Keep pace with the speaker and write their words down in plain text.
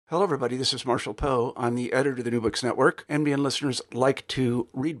Hello, everybody. This is Marshall Poe. I'm the editor of the New Books Network. NBN listeners like to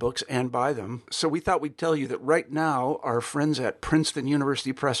read books and buy them. So we thought we'd tell you that right now, our friends at Princeton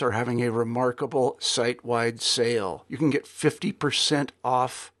University Press are having a remarkable site-wide sale. You can get 50%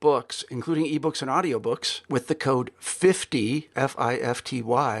 off books, including ebooks and audiobooks, with the code 50,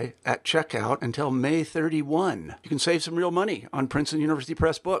 F-I-F-T-Y, at checkout until May 31. You can save some real money on Princeton University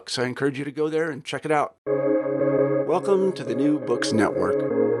Press books. I encourage you to go there and check it out. Welcome to the New Books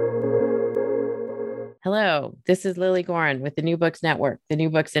Network. Hello, this is Lily Gorin with the New Books Network, the New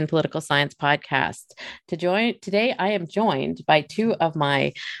Books in Political Science podcast. Today, I am joined by two of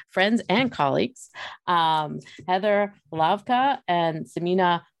my friends and colleagues, Heather Hlavka and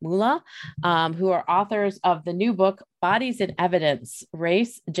Samina Mullah, who are authors of the new book, Bodies in Evidence,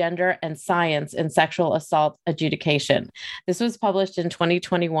 Race, Gender, and Science in Sexual Assault Adjudication. This was published in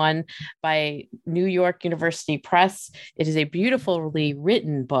 2021 by New York University Press. It is a beautifully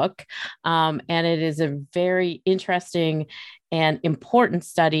written book, and it is a very interesting and important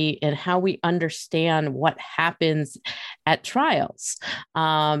study in how we understand what happens at trials,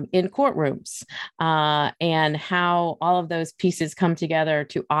 in courtrooms, and how all of those pieces come together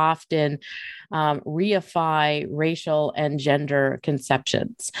to often reify racial and gender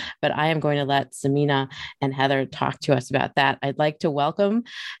conceptions. But I am going to let Samina and Heather talk to us about that. I'd like to welcome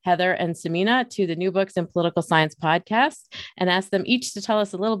Heather and Samina to the New Books in Political Science podcast and ask them each to tell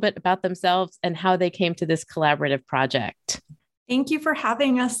us a little bit about themselves and how they came to this collaborative project. Thank you for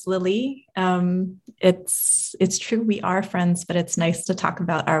having us, Lily. It's true we are friends, but it's nice to talk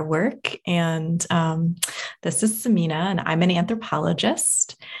about our work. And this is Samina, and I'm an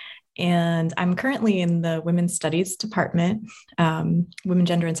anthropologist. And I'm currently in the Women's Studies Department, Women,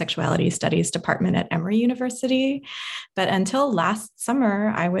 Gender, and Sexuality Studies Department at Emory University. But until last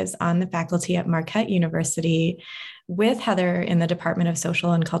summer, I was on the faculty at Marquette University with Heather in the Department of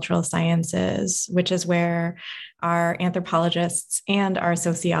Social and Cultural Sciences, which is where our anthropologists and our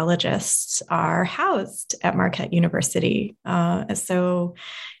sociologists are housed at Marquette University. So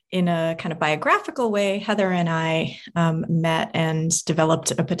in a kind of biographical way, Heather and I met and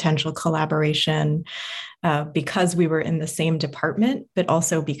developed a potential collaboration because we were in the same department, but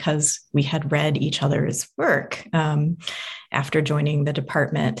also because we had read each other's work after joining the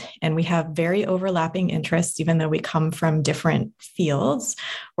department. And we have very overlapping interests, even though we come from different fields.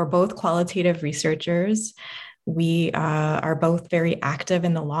 We're both qualitative researchers. We are both very active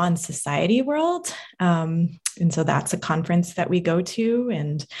in the law and society world. And so that's a conference that we go to.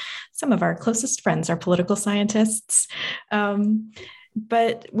 And some of our closest friends are political scientists.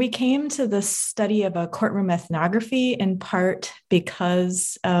 But we came to the study of a courtroom ethnography in part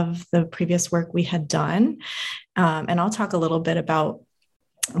because of the previous work we had done. And I'll talk a little bit about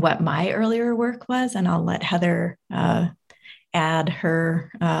what my earlier work was, and I'll let Heather add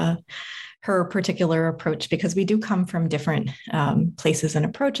her particular approach, because we do come from different places and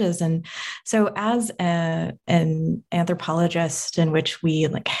approaches. And so as an anthropologist in which we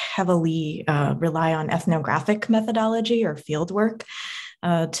heavily rely on ethnographic methodology or field work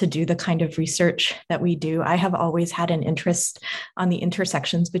to do the kind of research that we do, I have always had an interest on the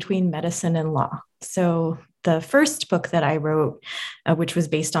intersections between medicine and law. So the first book that I wrote, which was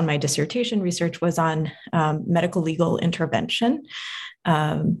based on my dissertation research, was on medical legal intervention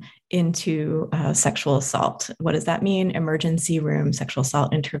into sexual assault. What does that mean? Emergency room sexual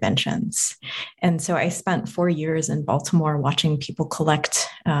assault interventions. And so I spent 4 years in Baltimore watching people collect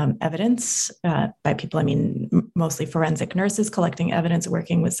evidence. By people, I mean mostly forensic nurses collecting evidence,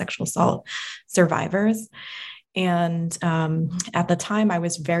 working with sexual assault survivors. And at the time, I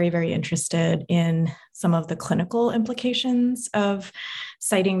was very, very interested in some of the clinical implications of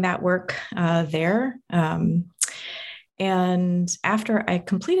citing that work there. And after I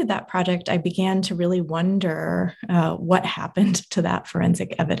completed that project, I began to really wonder what happened to that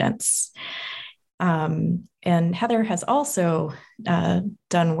forensic evidence. And Heather has also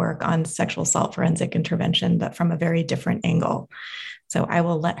done work on sexual assault forensic intervention, but from a very different angle. So I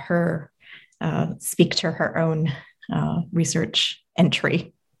will let her speak to her own research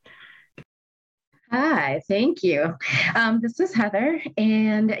entry. Hi, thank you. This is Heather.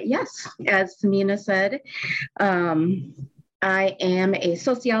 And yes, as Samina said, I am a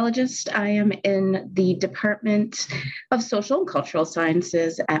sociologist. I am in the Department of Social and Cultural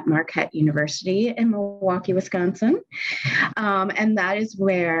Sciences at Marquette University in Milwaukee, Wisconsin. And that is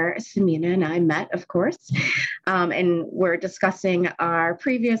where Samina and I met, of course. And we're discussing our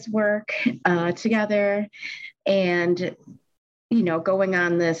previous work together. And going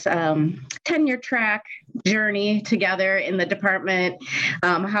on this tenure track journey together in the department,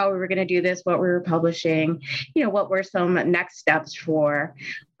 how we were going to do this, what we were publishing, what were some next steps for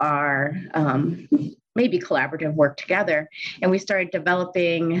our maybe collaborative work together. And we started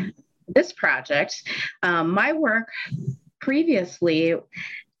developing this project. My work previously,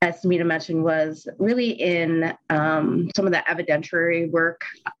 as Samina mentioned, was really in some of the evidentiary work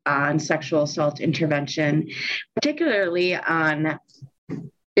on sexual assault intervention, particularly on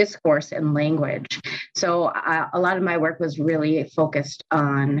discourse and language. So a lot of my work was really focused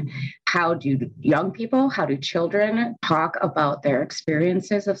on how do young people, how do children talk about their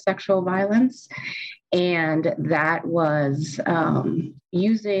experiences of sexual violence. And that was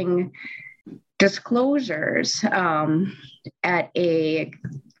using disclosures at a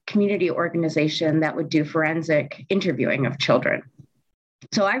community organization that would do forensic interviewing of children.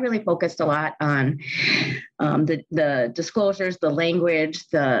 So I really focused a lot on the disclosures, the language,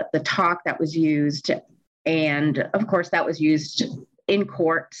 the talk that was used. And of course, that was used in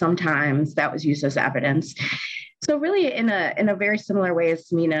court. Sometimes that was used as evidence. So really in a very similar way as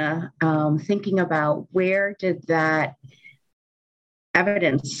Samina, thinking about where did that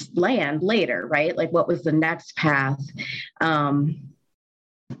evidence land later, right? Like what was the next path?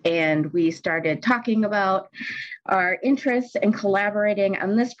 And we started talking about our interests and collaborating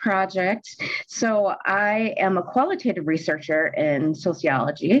on this project. So I am a qualitative researcher in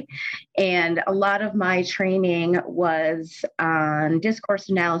sociology, and a lot of my training was on discourse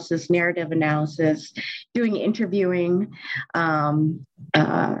analysis, narrative analysis, doing interviewing,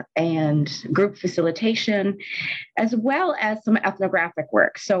 and group facilitation, as well as some ethnographic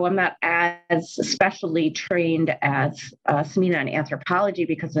work. So I'm not as specially trained as Samina in anthropology,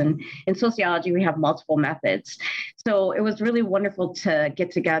 because in sociology, we have multiple methods. So it was really wonderful to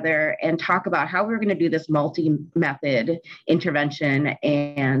get together and talk about how we're going to do this multi-method intervention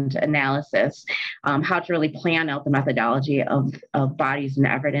and analysis, how to really plan out the methodology of bodies and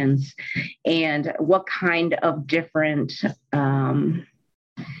evidence, and what kind of different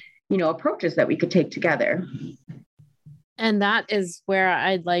approaches that we could take together. And that is where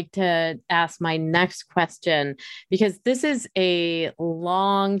I'd like to ask my next question, because this is a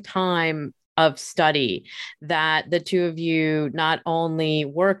long time of study that the two of you not only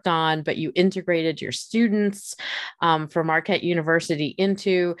worked on, but you integrated your students from Marquette University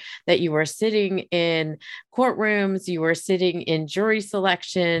into, that you were sitting in courtrooms, you were sitting in jury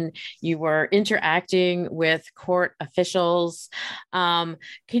selection, you were interacting with court officials. Can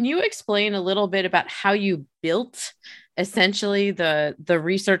you explain a little bit about how you built essentially the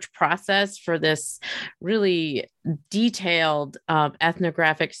research process for this really detailed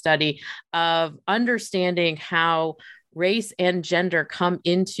ethnographic study of understanding how race and gender come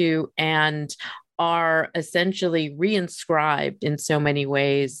into and are essentially reinscribed in so many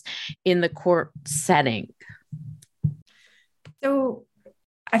ways in the court setting? So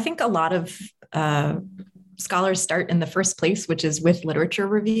I think a lot of scholars start in the first place, which is with literature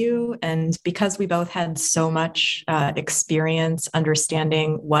review. And because we both had so much experience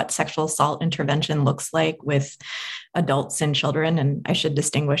understanding what sexual assault intervention looks like with adults and children, and I should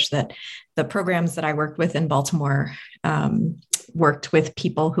distinguish that the programs that I worked with in Baltimore worked with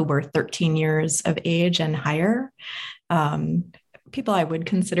people who were 13 years of age and higher. People I would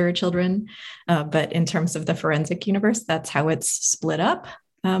consider children, but in terms of the forensic universe, that's how it's split up.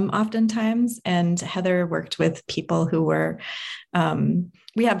 Oftentimes. And Heather worked with people who were,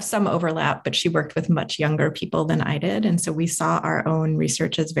 we have some overlap, but she worked with much younger people than I did. And so we saw our own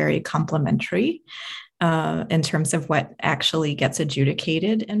research as very complementary in terms of what actually gets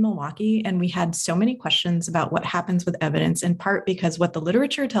adjudicated in Milwaukee. And we had so many questions about what happens with evidence, in part because what the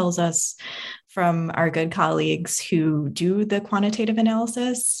literature tells us from our good colleagues who do the quantitative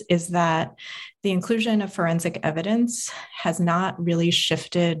analysis is that the inclusion of forensic evidence has not really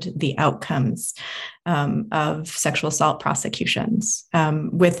shifted the outcomes of sexual assault prosecutions.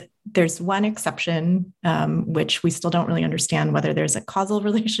 There's one exception, which we still don't really understand whether there's a causal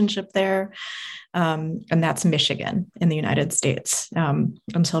relationship there, and that's Michigan in the United States.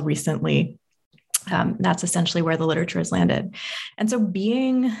 Until recently, that's essentially where the literature has landed. And so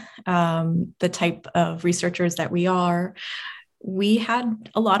being the type of researchers that we are, we had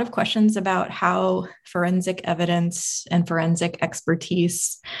a lot of questions about how forensic evidence and forensic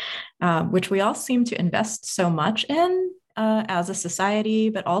expertise, which we all seem to invest so much in as a society,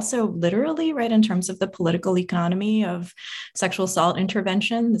 but also literally, right, in terms of the political economy of sexual assault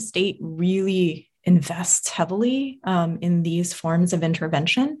intervention, the state really invests heavily in these forms of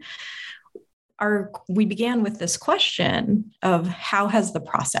intervention. We began with this question of how has the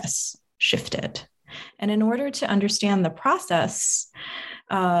process shifted? And in order to understand the process,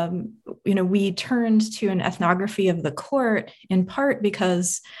 we turned to an ethnography of the court, in part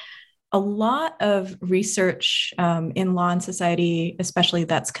because a lot of research in law and society, especially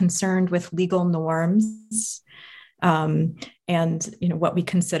that's concerned with legal norms and what we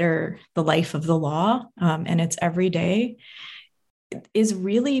consider the life of the law and its everyday, is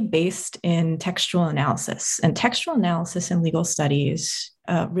really based in textual analysis. And textual analysis in legal studies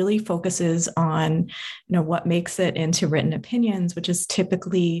really focuses on what makes it into written opinions, which is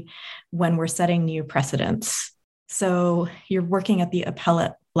typically when we're setting new precedents. So you're working at the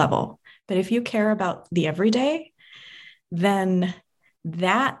appellate level. But if you care about the everyday, then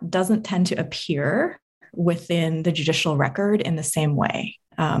that doesn't tend to appear within the judicial record in the same way.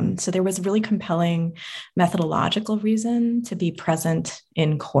 So there was a really compelling methodological reason to be present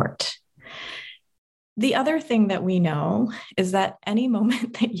in court. The other thing that we know is that any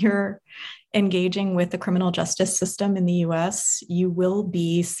moment that you're engaging with the criminal justice system in the US, you will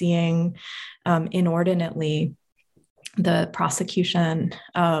be seeing inordinately the prosecution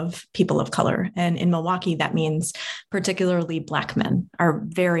of people of color. And in Milwaukee, that means particularly Black men are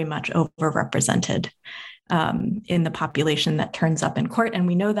very much overrepresented in the population that turns up in court. And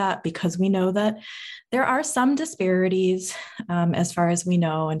we know that because we know that there are some disparities, as far as we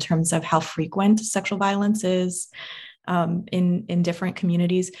know, in terms of how frequent sexual violence is in different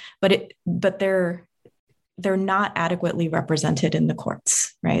communities, but they're not adequately represented in the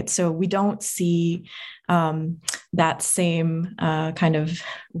courts, right? So we don't see that same kind of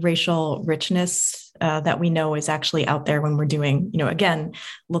racial richness that we know is actually out there when we're doing, again,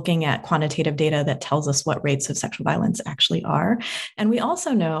 looking at quantitative data that tells us what rates of sexual violence actually are. And we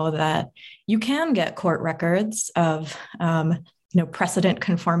also know that you can get court records of precedent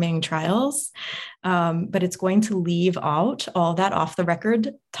conforming trials, but it's going to leave out all that off the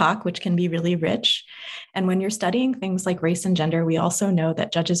record talk, which can be really rich. And when you're studying things like race and gender, we also know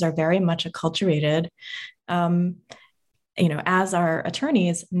that judges are very much acculturated, as our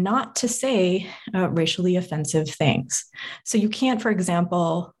attorneys, not to say racially offensive things. So you can't, for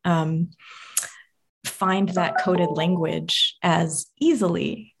example, find that coded language as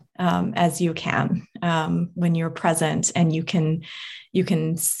easily as you can when you're present, and you can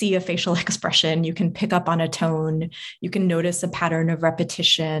see a facial expression, you can pick up on a tone, you can notice a pattern of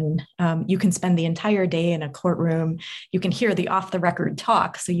repetition, you can spend the entire day in a courtroom, you can hear the off the record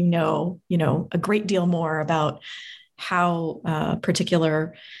talk, so you know a great deal more about how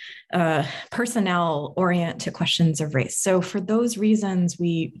particular personnel orient to questions of race. So for those reasons,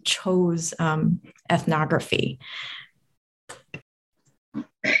 we chose ethnography.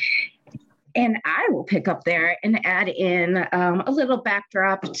 And I will pick up there and add in a little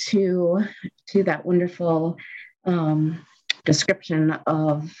backdrop to that wonderful description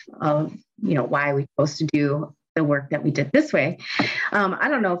of why we chose to do the work that we did this way. I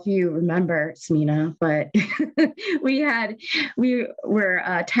don't know if you remember, Smina, but we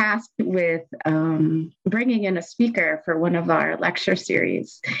were tasked with bringing in a speaker for one of our lecture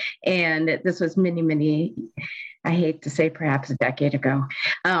series, and this was many, I hate to say perhaps a decade ago.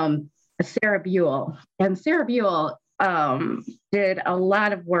 Sarah Buell. And Sarah Buell did a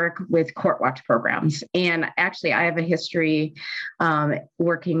lot of work with court watch programs. And actually, I have a history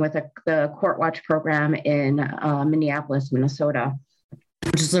working with the court watch program in Minneapolis, Minnesota,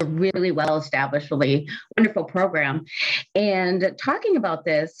 which is a really well-established, really wonderful program. And talking about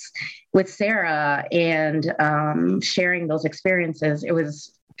this with Sarah and sharing those experiences, it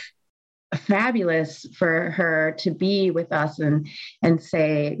was fabulous for her to be with us and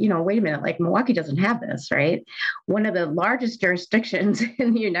say, wait a minute, like Milwaukee doesn't have this, right? One of the largest jurisdictions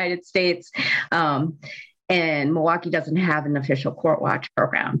in the United States, and Milwaukee doesn't have an official court watch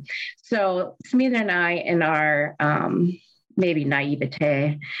program. So Smita and I, in our maybe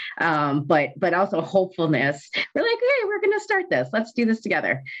naivete, but also hopefulness, we're like, hey, we're going to start this. Let's do this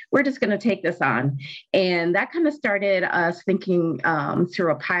together. We're just going to take this on. And that kind of started us thinking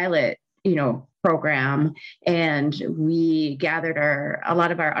through a pilot program, and we gathered a lot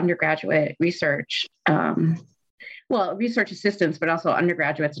of our undergraduate research, research assistants, but also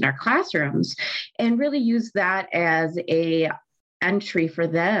undergraduates in our classrooms, and really used that as a entry for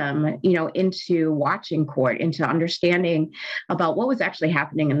them, into watching court, into understanding about what was actually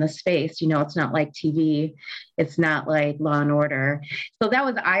happening in the space. It's not like TV, it's not like Law and Order. So that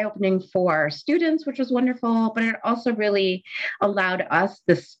was eye-opening for students, which was wonderful, but it also really allowed us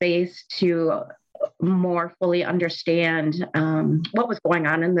the space to more fully understand what was going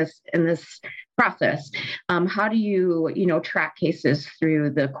on in this process. How do you, track cases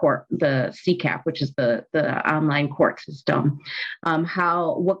through the CCAP, which is the online court system?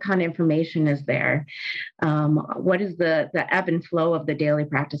 What kind of information is there? What is the ebb and flow of the daily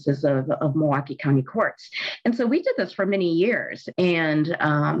practices of Milwaukee County courts? And so we did this for many years, and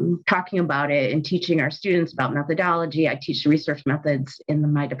talking about it and teaching our students about methodology. I teach research methods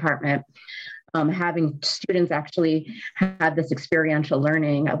in my department. Having students actually have this experiential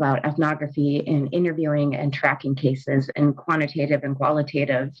learning about ethnography and interviewing and tracking cases and quantitative and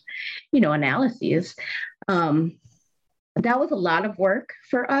qualitative, analyses. That was a lot of work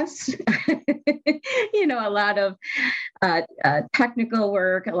for us, a lot of technical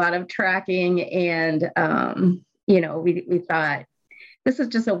work, a lot of tracking. And, we thought this is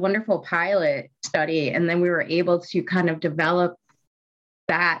just a wonderful pilot study. And then we were able to kind of develop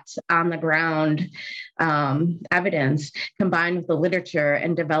that on the ground evidence combined with the literature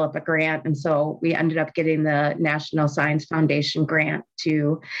and develop a grant. And so we ended up getting the National Science Foundation grant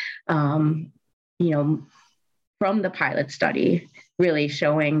to, from the pilot study, really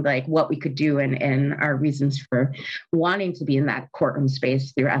showing like what we could do and our reasons for wanting to be in that courtroom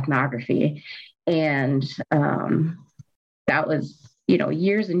space through ethnography. And that was,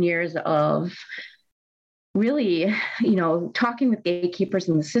 years and years of really, talking with gatekeepers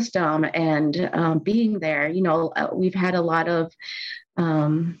in the system and being there. We've had a lot of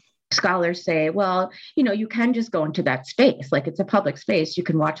scholars say, well, you can just go into that space. Like, it's a public space. You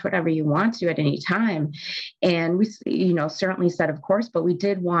can watch whatever you want to at any time. And we, certainly said, of course, but we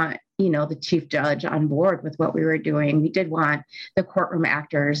did want, the chief judge on board with what we were doing. We did want the courtroom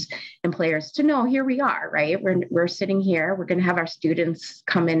actors and players to know, here we are, right? We're sitting here. We're going to have our students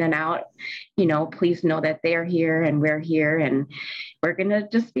come in and out. Please know that they're here and we're here, and we're going to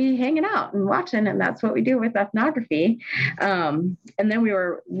just be hanging out and watching. And that's what we do with ethnography. And then we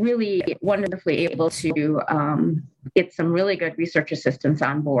were really wonderfully able to get some really good research assistants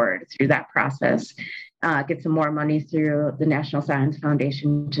on board through that process. Get some more money through the National Science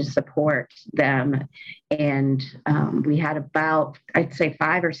Foundation to support them. And we had about, I'd say,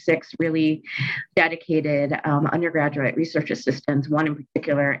 5 or 6 really dedicated undergraduate research assistants, one in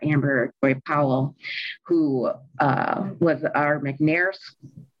particular, Amber Joy Powell, who was our McNair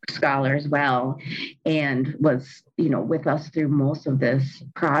scholar as well, and was, with us through most of this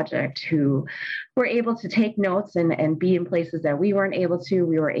project, who were able to take notes and be in places that we weren't able to.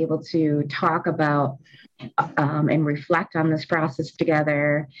 We were able to talk about and reflect on this process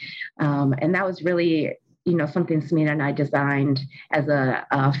together. And that was really, something Samina and I designed as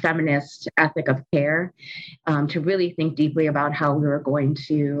a feminist ethic of care, to really think deeply about how we were going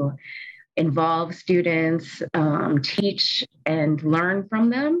to involve students, teach and learn from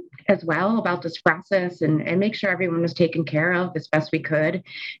them as well about this process, and make sure everyone was taken care of as best we could,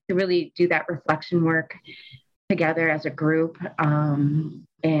 to really do that reflection work together as a group.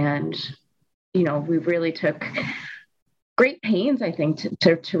 And, we really took great pains, I think,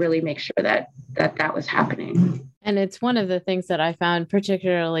 to really make sure that was happening. And it's one of the things that I found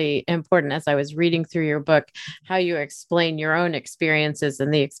particularly important as I was reading through your book, how you explain your own experiences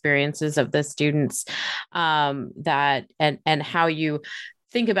and the experiences of the students, and how you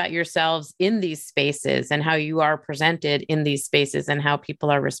think about yourselves in these spaces and how you are presented in these spaces and how people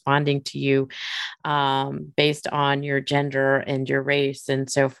are responding to you based on your gender and your race and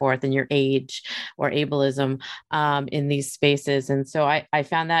so forth, and your age or ableism in these spaces. And so I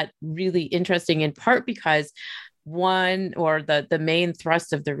found that really interesting, in part because the main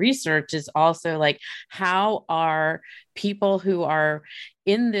thrust of the research is also like, how are people who are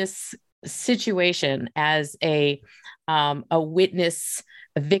in this situation as a witness,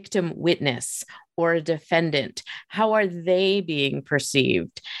 a victim witness, or a defendant, how are they being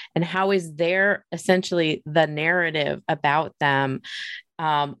perceived? And how is essentially the narrative about them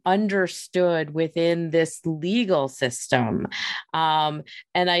understood within this legal system? And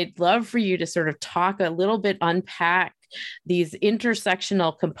I'd love for you to sort of talk a little bit, unpack these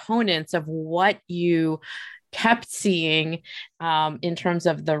intersectional components of what you kept seeing in terms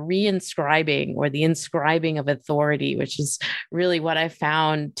of the reinscribing or the inscribing of authority, which is really what I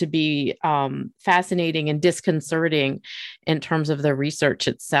found to be fascinating and disconcerting in terms of the research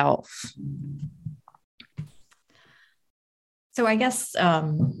itself. So I guess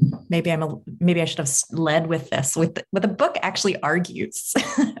maybe I should have led with this. What the book actually argues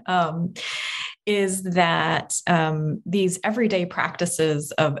is that these everyday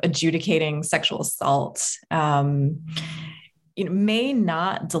practices of adjudicating sexual assault, may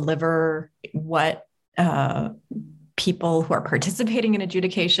not deliver what people who are participating in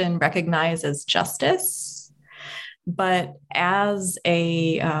adjudication recognize as justice, but as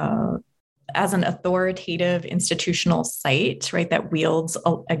a as an authoritative institutional site, right, that wields,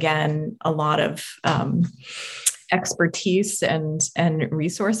 again, a lot of expertise and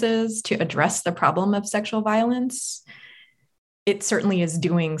resources to address the problem of sexual violence, it certainly is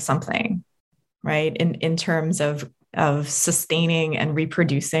doing something, right, in terms of sustaining and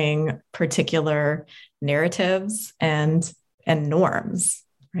reproducing particular narratives and norms,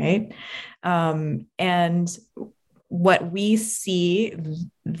 right? And what we see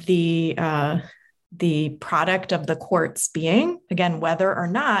the product of the courts being, again, whether or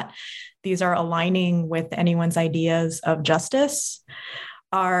not these are aligning with anyone's ideas of justice,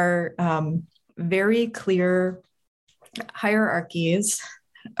 are very clear hierarchies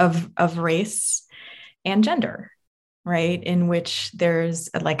of race and gender, right? In which there's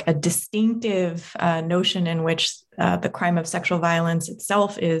like a distinctive notion in which the crime of sexual violence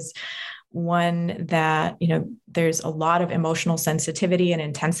itself is one that, there's a lot of emotional sensitivity and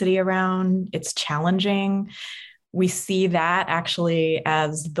intensity around. It's challenging. We see that actually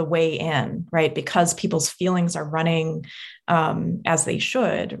as the way in, right? Because people's feelings are running as they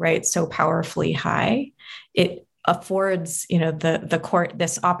should, right? So powerfully high. It affords, the court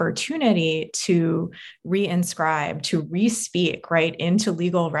this opportunity to reinscribe, to re-speak, right, into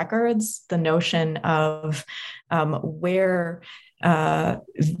legal records, the notion of where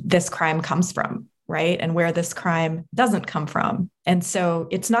this crime comes from, right? And where this crime doesn't come from. And so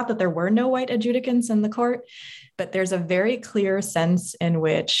it's not that there were no white adjudicants in the court, but there's a very clear sense in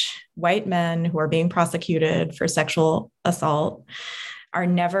which white men who are being prosecuted for sexual assault are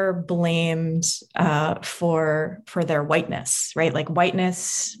never blamed for their whiteness, right? Like white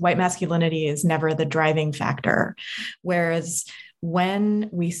masculinity is never the driving factor. Whereas when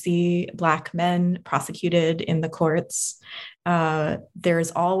we see Black men prosecuted in the courts,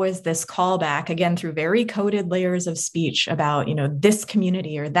 there's always this callback, again, through very coded layers of speech about, this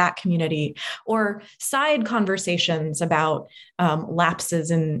community or that community, or side conversations about lapses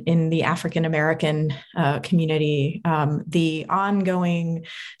in the African-American community, the ongoing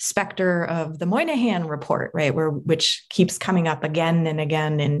specter of the Moynihan Report, right, which keeps coming up again and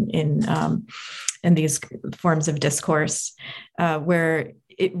again in these forms of discourse, where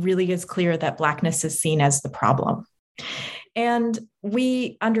it really is clear that Blackness is seen as the problem. And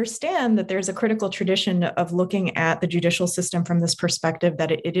we understand that there's a critical tradition of looking at the judicial system from this perspective,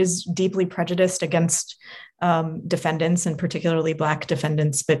 that it is deeply prejudiced against defendants, and particularly Black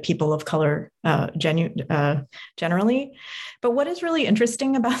defendants, but people of color generally. But what is really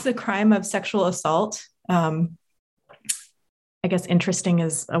interesting about the crime of sexual assault, I guess interesting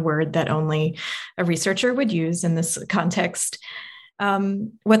is a word that only a researcher would use in this context.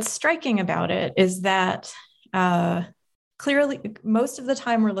 What's striking about it is that clearly, most of the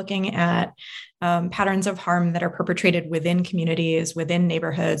time we're looking at patterns of harm that are perpetrated within communities, within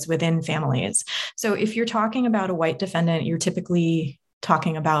neighborhoods, within families. So if you're talking about a white defendant, you're typically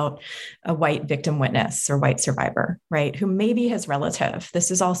talking about a white victim witness or white survivor, right, who may be his relative. This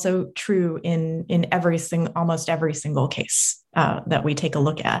is also true in almost every single case that we take a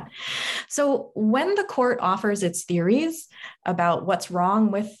look at. So when the court offers its theories about what's wrong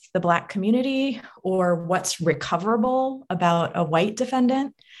with the Black community or what's recoverable about a white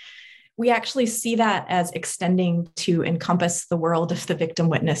defendant, we actually see that as extending to encompass the world of the victim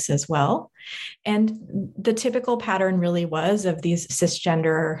witness as well. And the typical pattern really was of these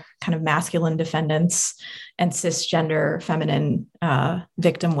cisgender kind of masculine defendants and cisgender feminine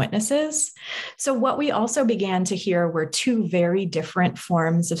victim witnesses. So what we also began to hear were two very different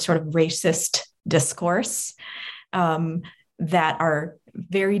forms of sort of racist discourse that are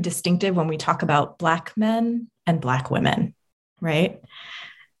very distinctive when we talk about Black men and Black women, right?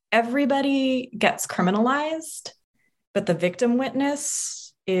 Everybody gets criminalized, but the victim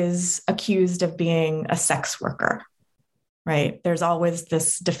witness is accused of being a sex worker, right? There's always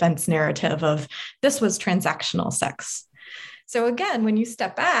this defense narrative of this was transactional sex. So again, when you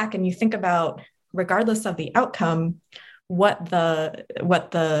step back and you think about, regardless of the outcome, what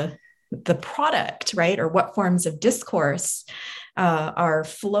the product, right, or what forms of discourse are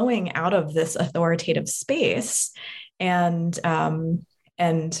flowing out of this authoritative space, and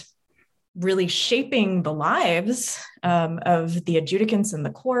really shaping the lives of the adjudicants in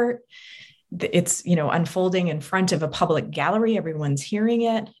the court. It's, unfolding in front of a public gallery. Everyone's hearing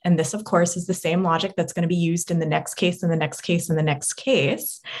it. And this, of course, is the same logic that's going to be used in the next case and the next case and the next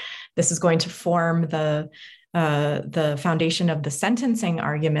case. This is going to form the foundation of the sentencing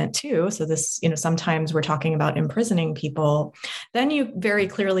argument too. So this, sometimes we're talking about imprisoning people. Then you very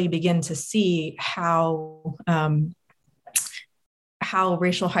clearly begin to see how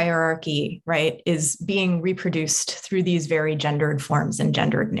racial hierarchy, right, is being reproduced through these very gendered forms and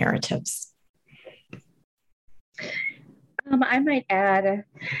gendered narratives. I might add,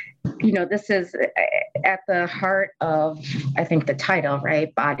 this is at the heart of, I think, the title,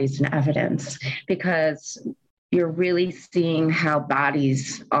 right? Bodies and Evidence, because you're really seeing how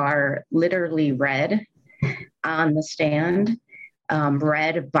bodies are literally read on the stand,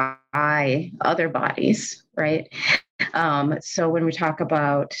 read by other bodies, right? So when we talk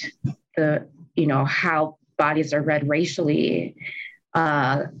about how bodies are read racially,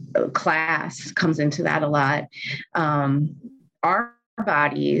 class comes into that a lot. Our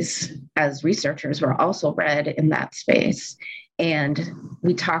bodies as researchers were also read in that space. And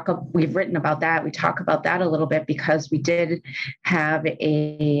we've written about that. We talk about that a little bit because we did have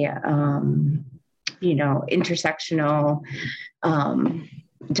a, intersectional,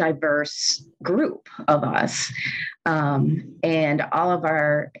 diverse group of us. And all of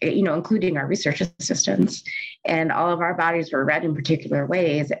our, including our research assistants, and all of our bodies were read in particular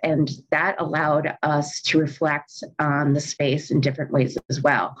ways. And that allowed us to reflect on the space in different ways as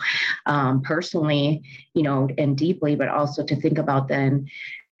well. Personally, and deeply, but also to think about then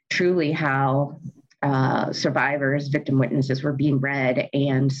truly how survivors, victim witnesses were being read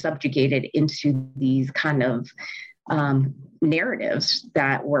and subjugated into these kind of narratives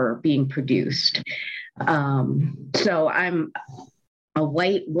that were being produced. So I'm a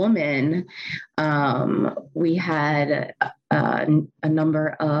white woman. We had a number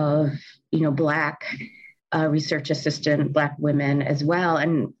of, Black research assistant Black women as well.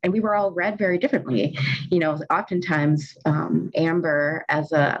 And we were all read very differently. Oftentimes Amber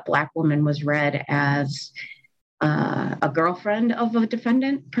as a Black woman was read as a girlfriend of a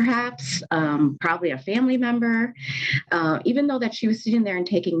defendant, perhaps, probably a family member, even though that she was sitting there and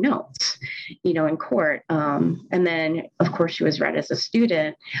taking notes, in court. And then, of course, she was read as a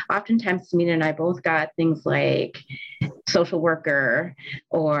student. Oftentimes, Samina and I both got things like social worker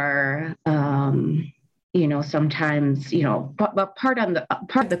or, sometimes, but part of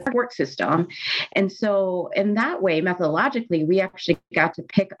the court system. And so in that way, methodologically, we actually got to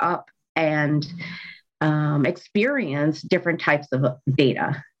pick up and experience different types of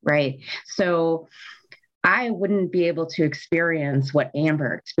data, right? So I wouldn't be able to experience what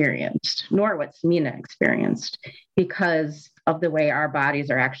Amber experienced, nor what Samina experienced, because of the way our bodies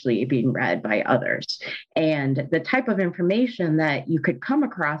are actually being read by others. And the type of information that you could come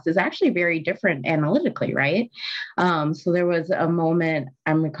across is actually very different analytically, right? So there was a moment,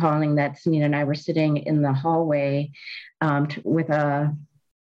 I'm recalling that Samina and I were sitting in the hallway with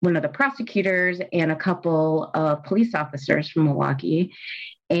one of the prosecutors and a couple of police officers from Milwaukee.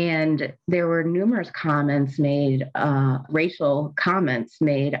 And there were numerous comments made, racial comments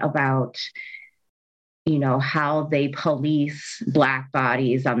made about, how they police Black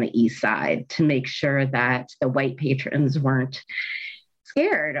bodies on the East Side to make sure that the white patrons weren't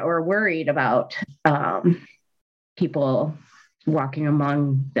scared or worried about people walking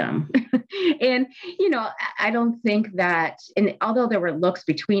among them. And, I don't think that, and although there were looks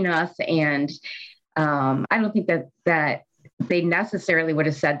between us, and I don't think that they necessarily would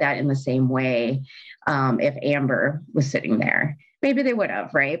have said that in the same way if Amber was sitting there. Maybe they would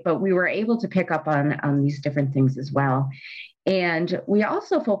have, right? But we were able to pick up on these different things as well. And we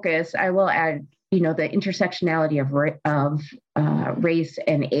also focus, I will add, the intersectionality of race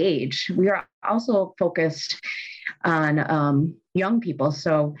and age. We are also focused on young people.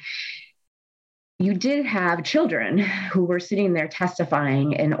 So you did have children who were sitting there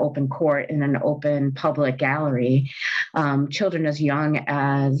testifying in open court in an open public gallery, children as young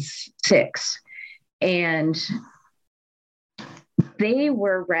as 6. And they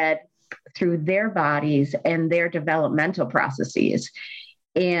were read through their bodies and their developmental processes.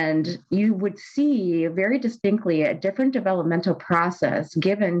 And you would see very distinctly a different developmental process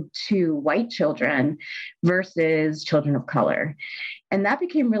given to white children versus children of color. And that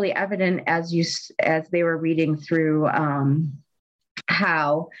became really evident as they were reading through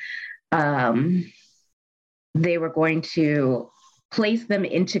how they were going to place them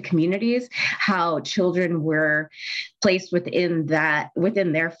into communities, how children were placed within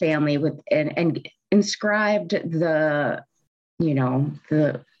their family and inscribed the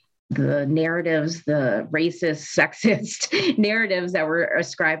narratives, the racist, sexist narratives that were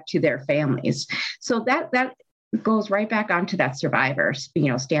ascribed to their families. So that goes right back onto that survivor,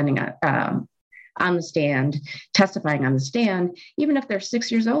 standing on the stand, testifying on the stand, even if they're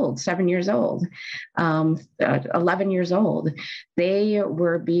 6 years old, 7 years old, 11 years old, they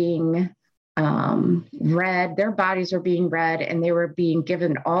were being read, their bodies were being read, and they were being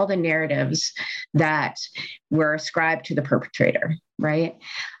given all the narratives that were ascribed to the perpetrator, right?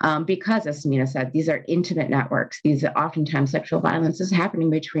 Because, as Samina said, these are intimate networks. These are oftentimes sexual violence is happening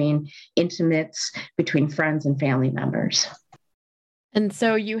between intimates, between friends and family members. And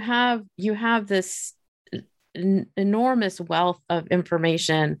so you have this enormous wealth of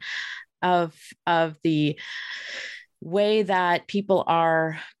information of the way that people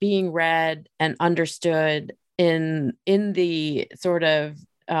are being read and understood in the sort of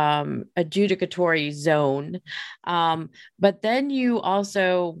adjudicatory zone. But then you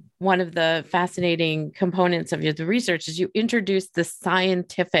also, one of the fascinating components of the research is you introduce the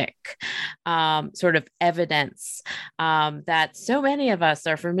scientific sort of evidence that so many of us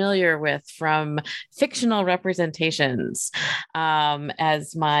are familiar with from fictional representations.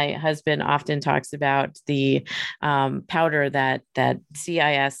 As my husband often talks about the powder that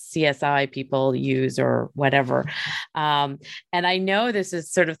CSI people use or whatever. And I know this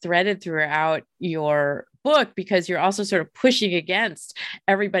is sort of threaded throughout your book because you're also sort of pushing against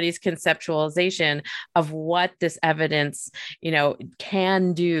everybody's conceptualization of what this evidence,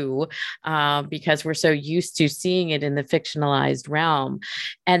 can do, because we're so used to seeing it in the fictionalized realm.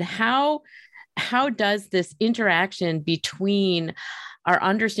 And how does this interaction between our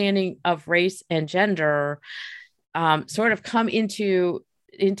understanding of race and gender sort of come into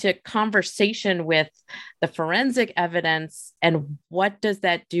conversation with the forensic evidence, and what does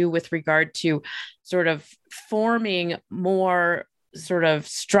that do with regard to sort of forming more sort of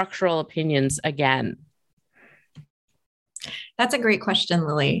structural opinions again? That's a great question,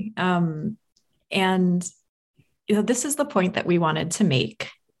 Lily. And this is the point that we wanted to make,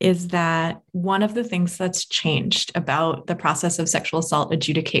 is that one of the things that's changed about the process of sexual assault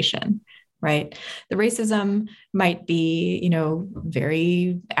adjudication, right? The racism might be,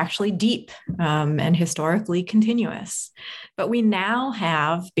 very actually deep and historically continuous. But we now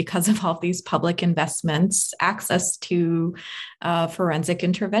have, because of all these public investments, access to forensic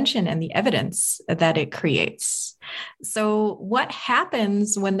intervention and the evidence that it creates. So what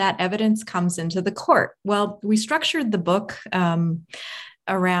happens when that evidence comes into the court? Well, we structured the book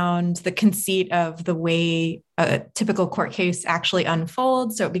around the conceit of the way a typical court case actually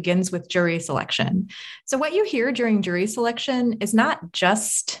unfolds. So it begins with jury selection. So what you hear during jury selection is not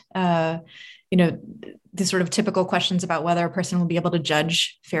just, the sort of typical questions about whether a person will be able to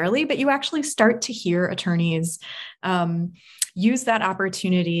judge fairly, but you actually start to hear attorneys use that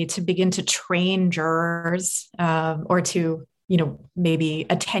opportunity to begin to train jurors or to maybe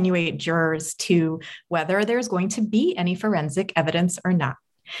attenuate jurors to whether there's going to be any forensic evidence or not.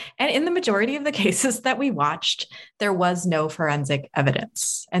 And in the majority of the cases that we watched, there was no forensic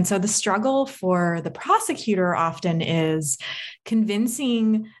evidence. And so the struggle for the prosecutor often is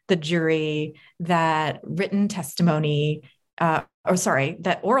convincing the jury that that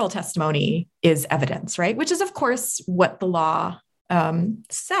oral testimony is evidence, right? Which is, of course, what the law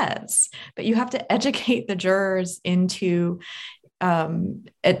says, but you have to educate the jurors into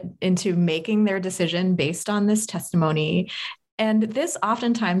making their decision based on this testimony. And this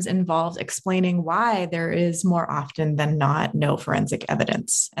oftentimes involves explaining why there is more often than not no forensic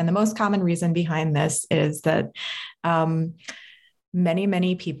evidence. And the most common reason behind this is that many,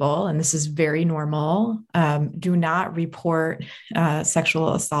 many people, and this is very normal, do not report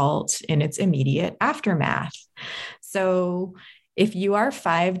sexual assault in its immediate aftermath. So if you are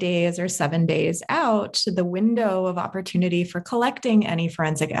 5 days or 7 days out, the window of opportunity for collecting any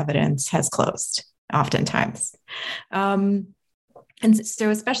forensic evidence has closed, oftentimes. And so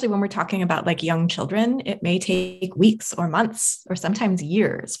especially when we're talking about like young children, it may take weeks or months or sometimes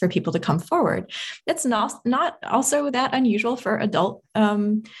years for people to come forward. It's not also that unusual for adult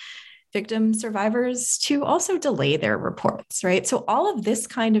victim survivors to also delay their reports, right? So all of this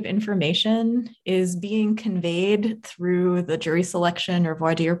kind of information is being conveyed through the jury selection or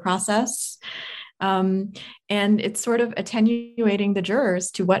voir dire process. And it's sort of attenuating the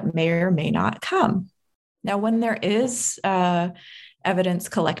jurors to what may or may not come. Now, when there is evidence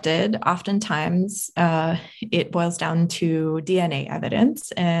collected, oftentimes it boils down to DNA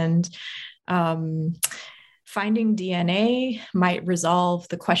evidence, and finding DNA might resolve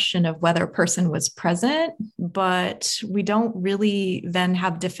the question of whether a person was present, but we don't really then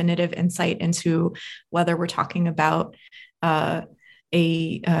have definitive insight into whether we're talking about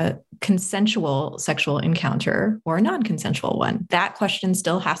a consensual sexual encounter or a non-consensual one. That question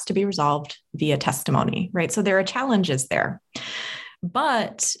still has to be resolved via testimony, right? So there are challenges there.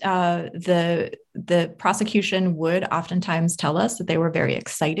 But the prosecution would oftentimes tell us that they were very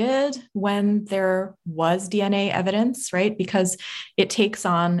excited when there was DNA evidence, right? Because it takes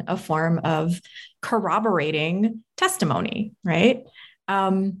on a form of corroborating testimony, right?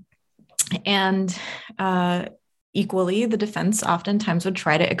 And equally, the defense oftentimes would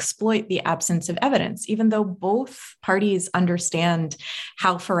try to exploit the absence of evidence, even though both parties understand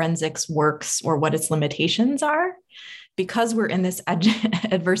how forensics works or what its limitations are. Because we're in this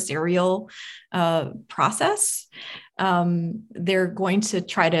adversarial process, they're going to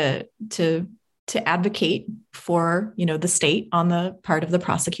try to advocate for, the state on the part of the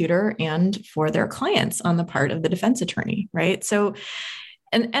prosecutor and for their clients on the part of the defense attorney, right? So,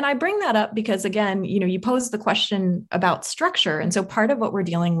 and I bring that up because, again, you pose the question about structure. And so part of what we're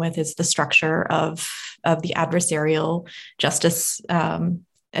dealing with is the structure of the adversarial justice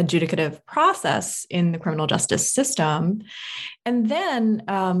adjudicative process in the criminal justice system. And then,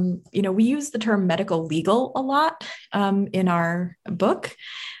 we use the term medical legal a lot in our book.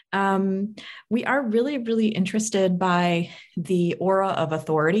 We are really, really interested by the aura of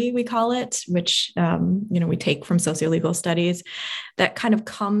authority, we call it, which, we take from sociolegal studies that kind of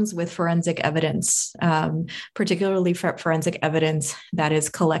comes with forensic evidence, particularly forensic evidence that is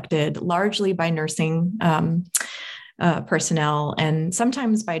collected largely by nursing personnel and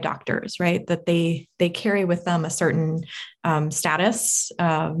sometimes by doctors, right? That they carry with them a certain status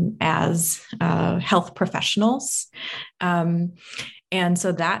as health professionals. And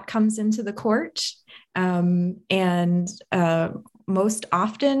so that comes into the court. And most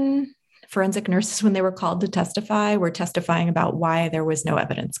often, forensic nurses, when they were called to testify, were testifying about why there was no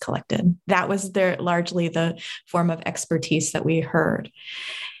evidence collected. That was largely the form of expertise that we heard.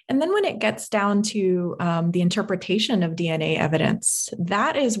 And then when it gets down to the interpretation of DNA evidence,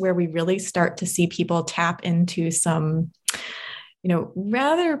 that is where we really start to see people tap into some,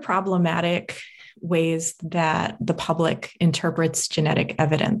 rather problematic ways that the public interprets genetic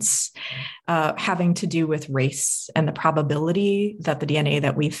evidence, having to do with race and the probability that the DNA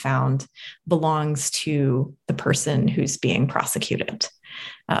that we found belongs to the person who's being prosecuted,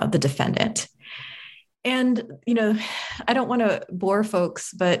 the defendant. And, I don't want to bore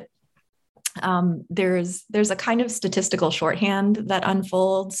folks, but there's a kind of statistical shorthand that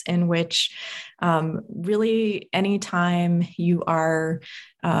unfolds in which really anytime you are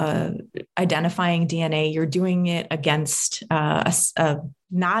identifying DNA, you're doing it against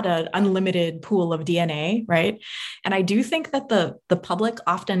not an unlimited pool of DNA, right? And I do think that the public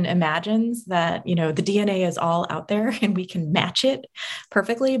often imagines that, the DNA is all out there and we can match it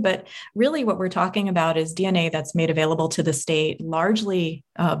perfectly. But really what we're talking about is DNA that's made available to the state largely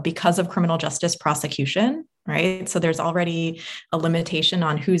because of criminal justice prosecution, right? So there's already a limitation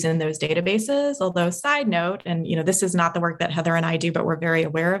on who's in those databases. Although, side note, and this is not the work that Heather and I do, but we're very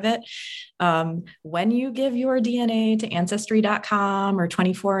aware of it. When you give your DNA to Ancestry.com or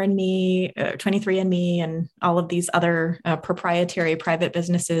 24andMe, 23andMe, and all of these other proprietary private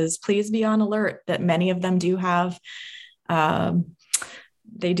businesses, please be on alert that many of them do have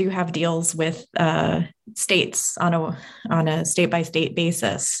deals with states on a state-by-state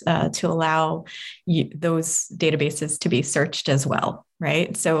basis to allow those databases to be searched as well,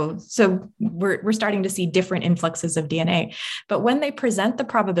 right? So we're starting to see different influxes of DNA. But when they present the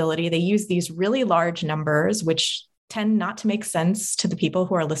probability, they use these really large numbers, which tend not to make sense to the people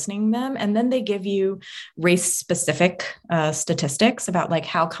who are listening to them. And then they give you race-specific statistics about like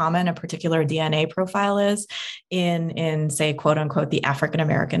how common a particular DNA profile is in say, quote unquote, the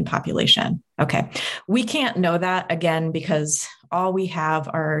African-American population. Okay. We can't know that, again, because all we have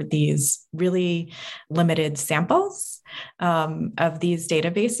are these really limited samples of these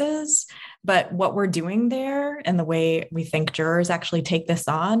databases. But what we're doing there and the way we think jurors actually take this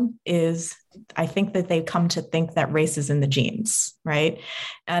on is, I think that they come to think that race is in the genes, right?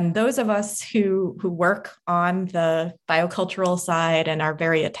 And those of us who work on the biocultural side and are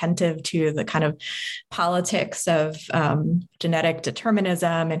very attentive to the kind of politics of genetic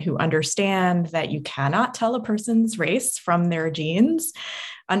determinism and who understand that you cannot tell a person's race from their genes,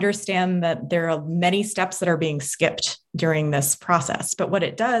 understand that there are many steps that are being skipped during this process. But what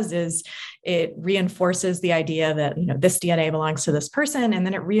it does is it reinforces the idea that, this DNA belongs to this person. And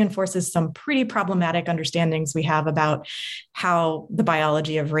then it reinforces some pretty problematic understandings we have about how the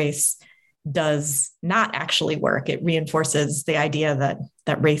biology of race does not actually work. It reinforces the idea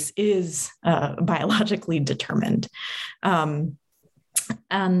that race is biologically determined.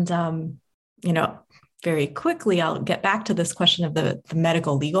 very quickly, I'll get back to this question of the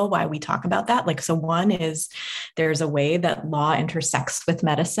medical legal, why we talk about that. Like, so one is there's a way that law intersects with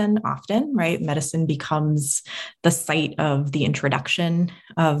medicine often, right? Medicine becomes the site of the introduction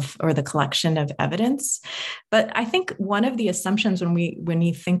of, or the collection of evidence. But I think one of the assumptions when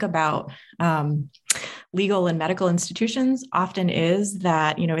we think about legal and medical institutions often is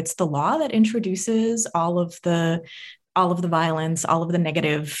that, it's the law that introduces all of the violence, all of the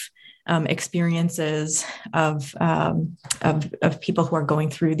negative experiences of people who are going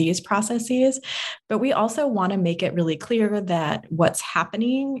through these processes. But we also want to make it really clear that what's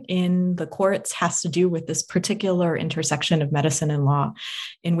happening in the courts has to do with this particular intersection of medicine and law,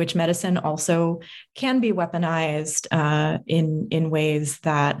 in which medicine also can be weaponized in ways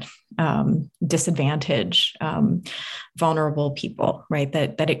that disadvantage vulnerable people, right?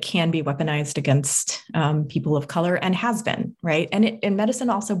 That it can be weaponized against people of color, and has been, right? And medicine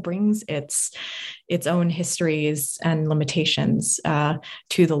also brings its own histories and limitations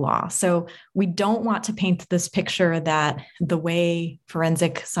to the law. So we don't want to paint this picture that the way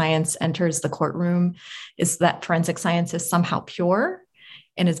forensic science enters the courtroom is that forensic science is somehow pure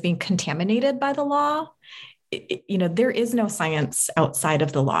and is being contaminated by the law. There is no science outside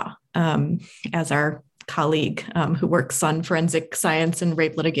of the law, as our colleague who works on forensic science and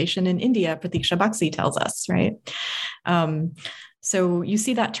rape litigation in India, Pratiksha Bakshi, tells us, right? So you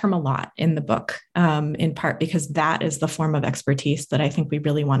see that term a lot in the book, in part because that is the form of expertise that I think we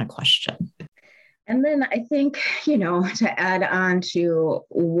really want to question. And then I think, to add on to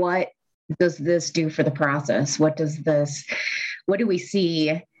what does this do for the process? What do we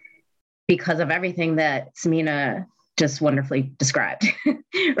see because of everything that Samina just wonderfully described,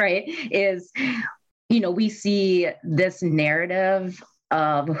 right? Is, we see this narrative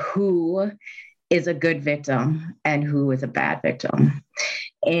of who is a good victim and who is a bad victim.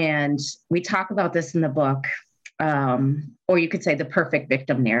 And we talk about this in the book, or you could say the perfect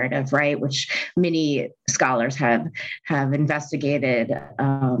victim narrative, right? Which many scholars have investigated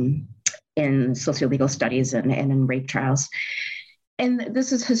in sociolegal studies and in rape trials. And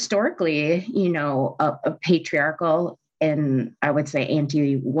this is historically, a patriarchal and I would say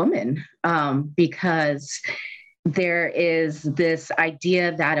anti-woman, because there is this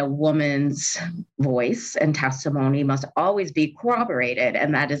idea that a woman's voice and testimony must always be corroborated.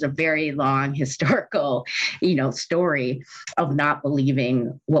 And that is a very long historical, story of not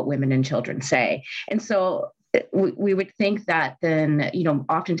believing what women and children say. And so we would think that then,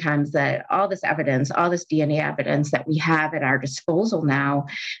 oftentimes that all this evidence, all this DNA evidence that we have at our disposal now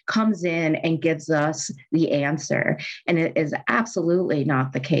comes in and gives us the answer. And it is absolutely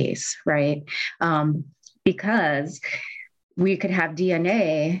not the case, right? Because we could have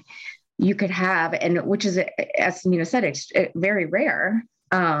DNA, you could have, and which is, as Samina said, it's very rare.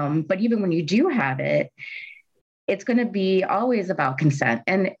 But even when you do have it, it's going to be always about consent.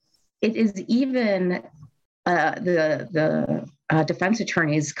 And it is even the defense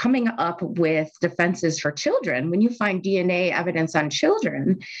attorneys coming up with defenses for children. When you find DNA evidence on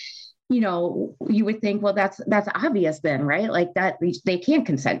children, you would think, well, that's obvious then, right? Like that they can't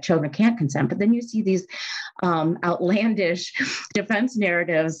consent, children can't consent. But then you see these outlandish defense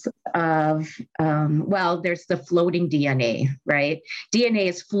narratives of, well, there's the floating DNA, right? DNA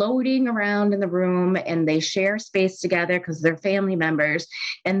is floating around in the room and they share space together because they're family members.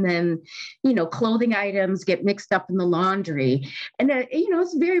 And then, clothing items get mixed up in the laundry. And,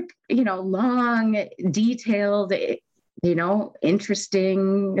 it's very, long, detailed,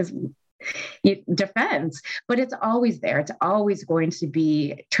 interesting defense, but it's always there. It's always going to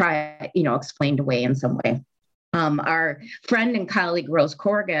be explained away in some way. Our friend and colleague Rose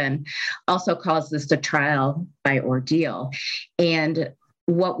Corrigan also calls this the trial by ordeal. And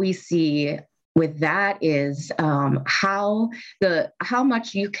what we see with that is how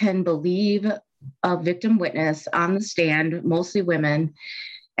much you can believe a victim witness on the stand, mostly women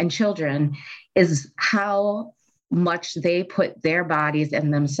and children, is how much they put their bodies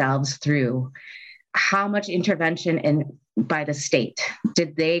and themselves through. How much intervention by the state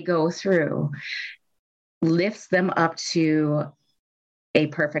did they go through lifts them up to a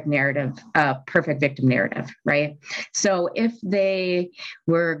perfect narrative, a perfect victim narrative, right? So if they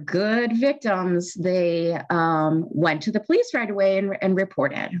were good victims, they went to the police right away and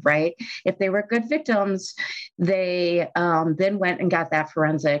reported, right? If they were good victims, they then went and got that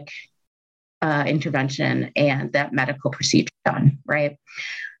forensic intervention and that medical procedure done, right?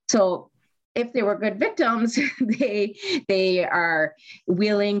 So if they were good victims, they are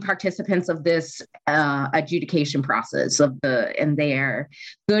willing participants of this adjudication process and they are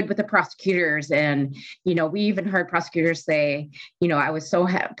good with the prosecutors. And, we even heard prosecutors say, I was so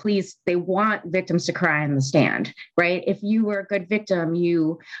pleased. They want victims to cry on the stand, right? If you were a good victim,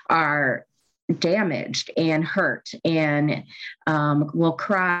 you are damaged and hurt and will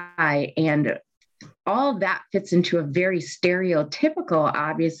cry, and all that fits into a very stereotypical,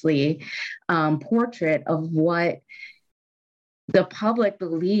 obviously, portrait of what the public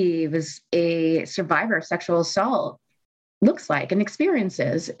believes a survivor of sexual assault looks like and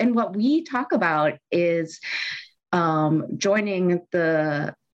experiences. And what we talk about is joining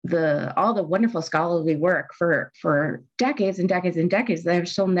all the wonderful scholarly work for decades and decades and decades that have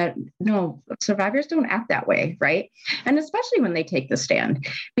shown that no, survivors don't act that way, right? And especially when they take the stand,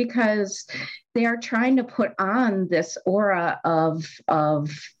 because they are trying to put on this aura of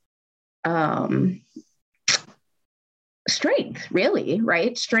strength, really,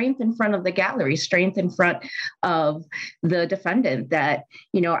 right? Strength in front of the gallery, strength in front of the defendant that,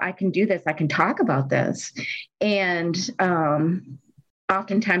 I can do this, I can talk about this. And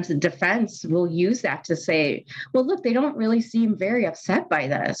oftentimes the defense will use that to say, well, look, they don't really seem very upset by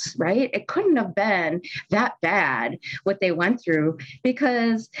this, right? It couldn't have been that bad what they went through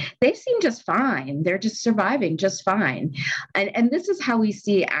because they seem just fine. They're just surviving just fine. And this is how we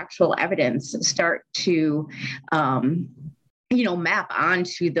see actual evidence start to map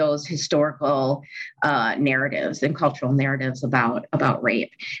onto those historical narratives and cultural narratives about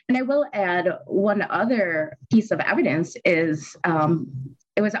rape. And I will add one other piece of evidence is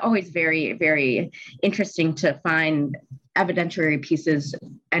it was always very, very interesting to find evidentiary pieces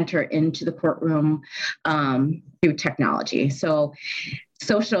enter into the courtroom through technology. So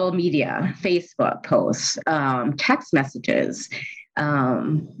social media, Facebook posts, text messages,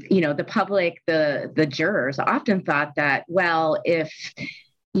 the public, the jurors often thought that, well, if,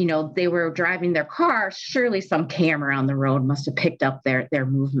 they were driving their car, surely some camera on the road must have picked up their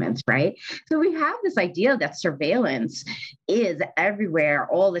movements, right? So we have this idea that surveillance is everywhere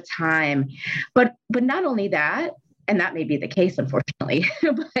all the time, but not only that, and that may be the case, unfortunately,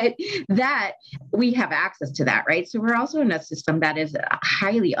 but that we have access to that, right? So we're also in a system that is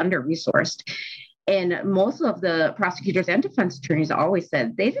highly under-resourced. And most of the prosecutors and defense attorneys always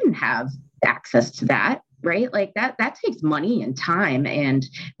said they didn't have access to that, right? Like that takes money and time and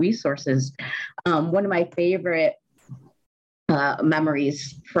resources. One of my favorite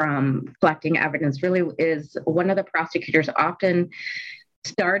memories from collecting evidence really is one of the prosecutors often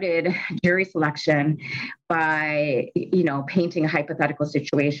started jury selection by, painting a hypothetical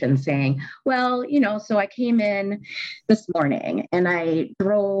situation saying, well, so I came in this morning and I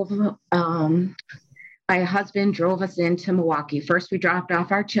drove, my husband drove us into Milwaukee. First, we dropped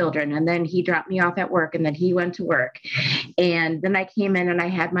off our children, and then he dropped me off at work, and then he went to work. And then I came in and I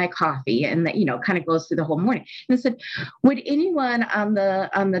had my coffee, and that, kind of goes through the whole morning. And I said, would anyone on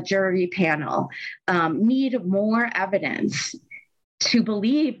the jury panel need more evidence to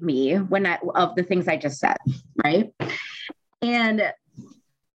believe me of the things I just said, right? And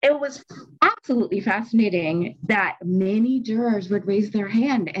it was absolutely fascinating that many jurors would raise their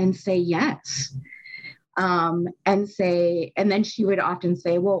hand and say yes. And then she would often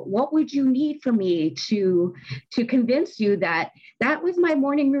say, well, what would you need for me to convince you that was my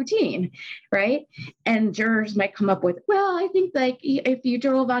morning routine, right? And jurors might come up with, well, I think like if you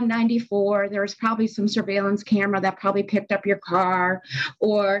drove on 94, there's probably some surveillance camera that probably picked up your car,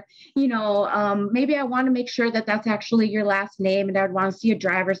 or, maybe I want to make sure that that's actually your last name and I'd want to see a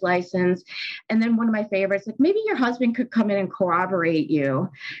driver's license. And then one of my favorites, like maybe your husband could come in and corroborate you,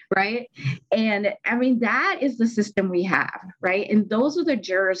 right? And I mean, that is the system we have, right? And those are the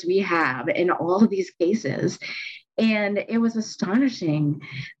jurors we have in all of these cases. And it was astonishing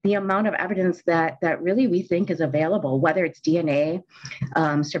the amount of evidence that really we think is available, whether it's DNA,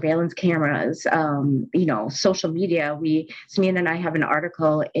 surveillance cameras, social media. Samina and I have an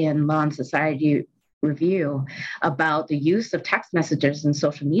article in Law and Society Review about the use of text messages and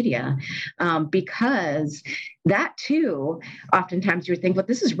social media, because that too, oftentimes you would think, well,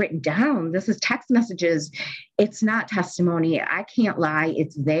 this is written down. This is text messages. It's not testimony. I can't lie.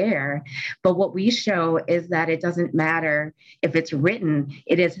 It's there. But what we show is that it doesn't matter if it's written.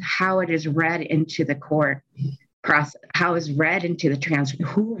 It is how it is read into the court process, how is read into the transcript,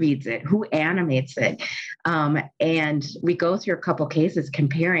 who reads it, who animates it. And we go through a couple cases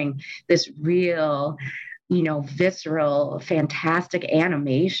comparing this real, visceral, fantastic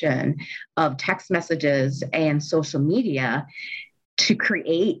animation of text messages and social media to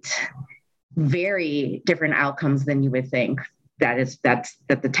create very different outcomes than you would think. that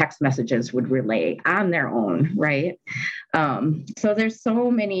the text messages would relay on their own, right? So there's so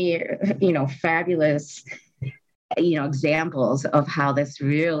many, fabulous, examples of how this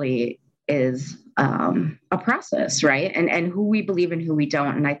really is a process, right? And who we believe and who we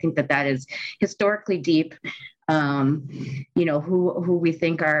don't. And I think that is historically deep. Who we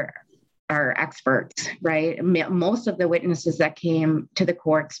think are experts, right? Most of the witnesses that came to the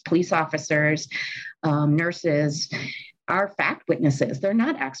courts, police officers, nurses, are fact witnesses. They're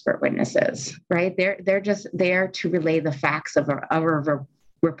not expert witnesses, right? They're just there to relay the facts of a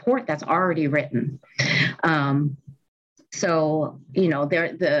report that's already written. So,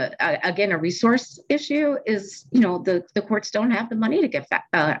 again, a resource issue is, the courts don't have the money to get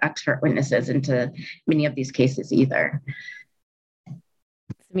expert witnesses into many of these cases either.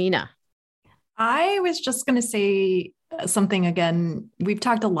 Samina. I was just going to say something again. We've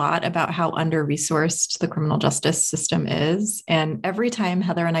talked a lot about how under-resourced the criminal justice system is. And every time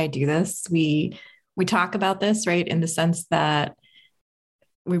Heather and I do this, we talk about this, right? In the sense that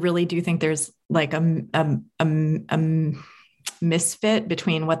we really do think there's like a misfit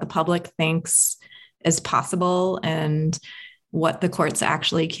between what the public thinks is possible and what the courts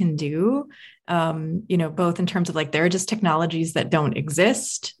actually can do. Both in terms of like, there are just technologies that don't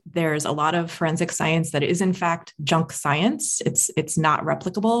exist. There's a lot of forensic science that is in fact junk science. It's not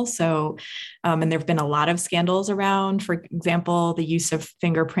replicable. So, and there've been a lot of scandals around, for example, the use of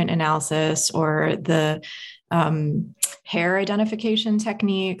fingerprint analysis or the hair identification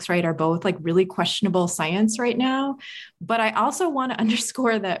techniques, right, are both like really questionable science right now. But I also want to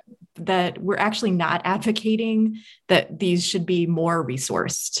underscore that we're actually not advocating that these should be more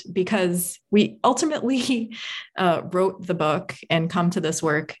resourced, because we ultimately wrote the book and come to this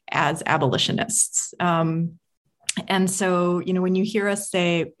work as abolitionists. And so, when you hear us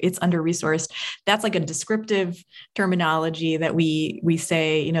say it's under-resourced, that's like a descriptive terminology that we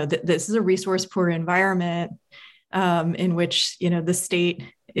say, this is a resource-poor environment in which, the state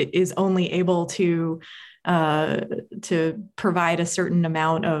is only able to provide a certain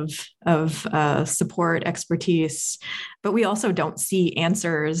amount of support, expertise, but we also don't see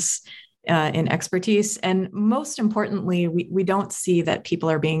answers in expertise. And most importantly, we don't see that people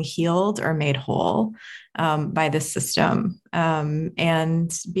are being healed or made whole by this system.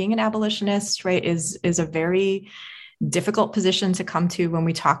 And being an abolitionist, right, is a very difficult position to come to when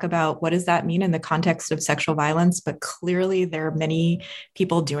we talk about what does that mean in the context of sexual violence. But clearly there are many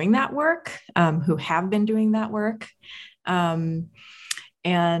people doing that work, who have been doing that work. And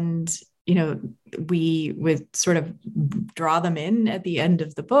we would sort of draw them in at the end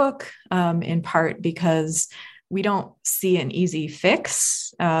of the book, in part because we don't see an easy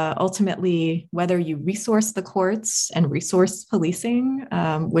fix. Ultimately, whether you resource the courts and resource policing,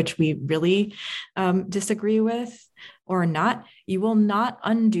 which we really disagree with, or not, you will not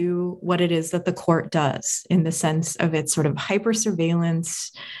undo what it is that the court does in the sense of its sort of hyper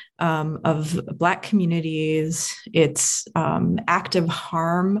surveillance of Black communities, its active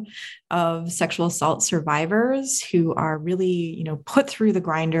harm of sexual assault survivors who are really, put through the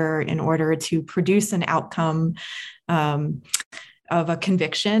grinder in order to produce an outcome of a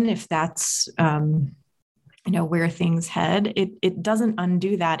conviction, if that's where things head. It doesn't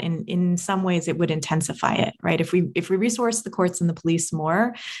undo that. In some ways, it would intensify it, right? If we resource the courts and the police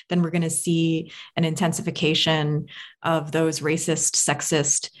more, then we're going to see an intensification of those racist,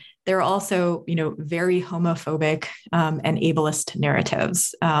 sexist. They're also, very homophobic and ableist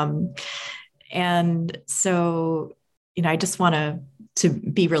narratives. And so, I just want to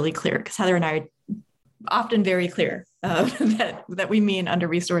be really clear, because Heather and I are often very clear that we mean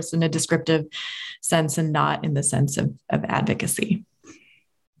under-resourced in a descriptive sense and not in the sense of advocacy.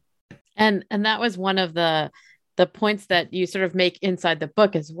 And that was one of the points that you sort of make inside the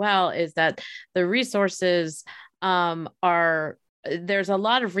book as well, is that the resources there's a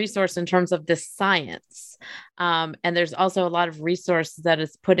lot of resource in terms of the science. And there's also a lot of resource that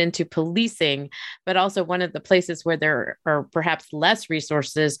is put into policing, but also one of the places where there are perhaps less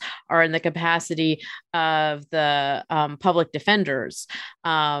resources are in the capacity of the public defenders,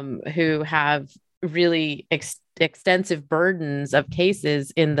 who have really extensive burdens of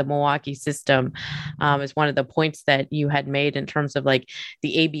cases in the Milwaukee system, is one of the points that you had made in terms of like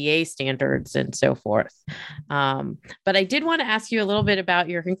the ABA standards and so forth. But I did want to ask you a little bit about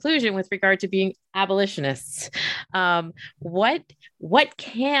your conclusion with regard to being abolitionists. What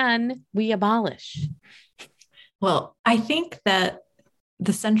can we abolish? Well, I think that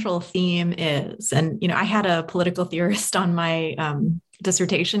the central theme is, and I had a political theorist on my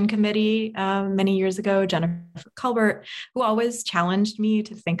dissertation committee many years ago, Jennifer Culbert, who always challenged me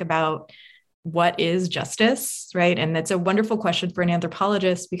to think about what is justice, right? And that's a wonderful question for an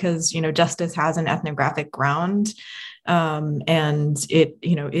anthropologist because, justice has an ethnographic ground. And it,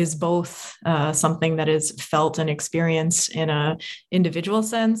 is both something that is felt and experienced in a individual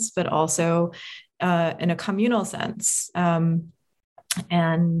sense, but also in a communal sense. And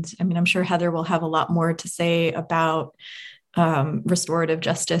I mean, I'm sure Heather will have a lot more to say about restorative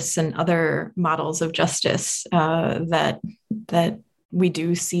justice and other models of justice that we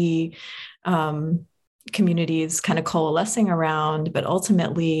do see communities kind of coalescing around. But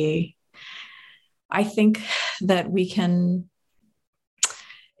ultimately, I think that we can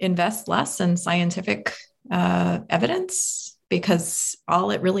invest less in scientific evidence because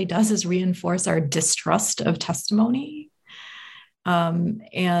all it really does is reinforce our distrust of testimony.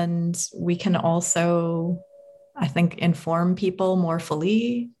 And we can also, I think, inform people more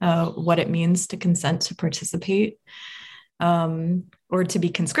fully what it means to consent to participate or to be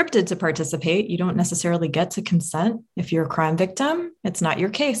conscripted to participate. You don't necessarily get to consent if you're a crime victim. It's not your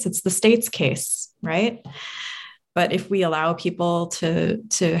case, it's the state's case, right? But if we allow people to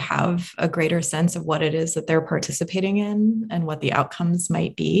have a greater sense of what it is that they're participating in and what the outcomes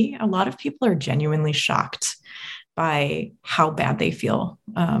might be, a lot of people are genuinely shocked by how bad they feel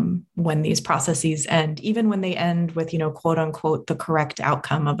when these processes end, even when they end with, quote unquote, the correct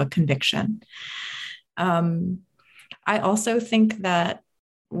outcome of a conviction. I also think that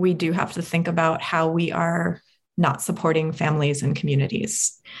we do have to think about how we are not supporting families and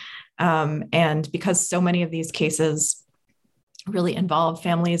communities. And because so many of these cases really involve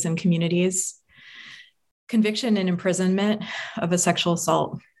families and communities, conviction and imprisonment of a sexual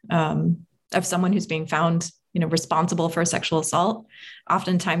assault, of someone who's being found responsible for a sexual assault,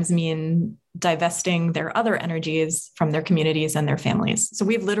 oftentimes mean divesting their other energies from their communities and their families. So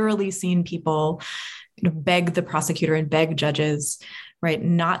we've literally seen people beg the prosecutor and beg judges, right,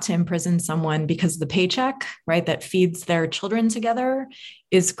 not to imprison someone because the paycheck, right, that feeds their children together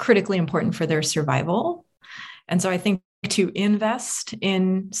is critically important for their survival. And so I think to invest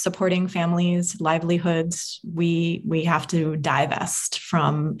in supporting families' livelihoods, we have to divest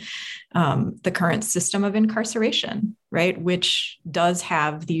from the current system of incarceration, right, which does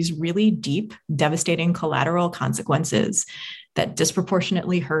have these really deep, devastating collateral consequences that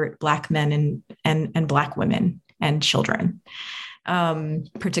disproportionately hurt Black men and Black women and children,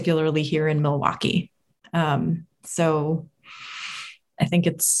 particularly here in Milwaukee. So I think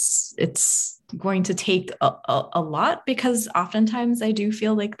it's going to take a lot because oftentimes I do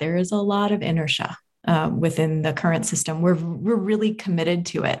feel like there is a lot of inertia within the current system. We're really committed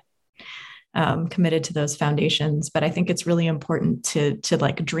to it, committed to those foundations. But I think it's really important to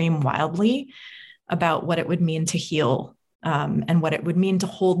like dream wildly about what it would mean to heal and what it would mean to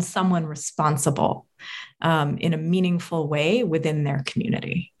hold someone responsible in a meaningful way within their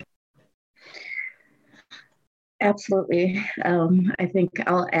community. Absolutely. I think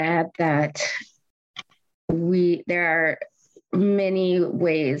I'll add that there are many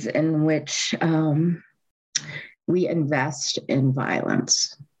ways in which we invest in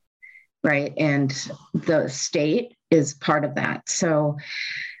violence, right? And the state is part of that. So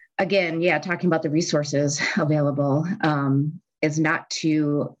again, talking about the resources available is not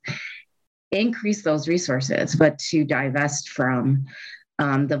to increase those resources, but to divest from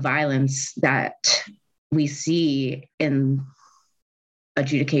the violence that we see in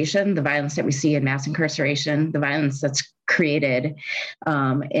adjudication, the violence that we see in mass incarceration, the violence that's created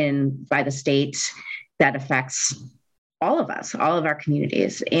by the state that affects all of us, all of our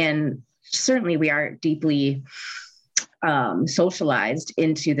communities. And certainly we are deeply socialized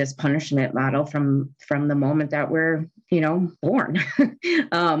into this punishment model from the moment that we're, born.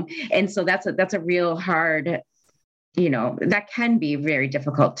 And so that's a real hard, that can be very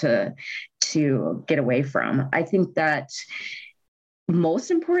difficult to get away from. I think that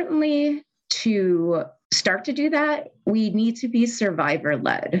most importantly, to start to do that, we need to be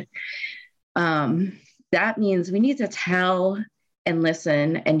survivor-led. That means we need to tell and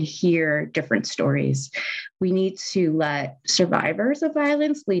listen and hear different stories. We need to let survivors of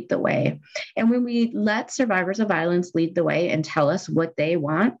violence lead the way. And when we let survivors of violence lead the way and tell us what they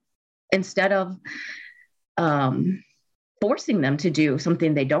want, instead of forcing them to do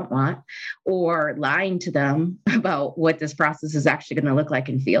something they don't want or lying to them about what this process is actually going to look like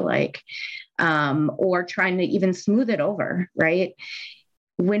and feel like, or trying to even smooth it over, right?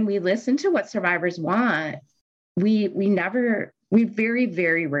 When we listen to what survivors want, we very,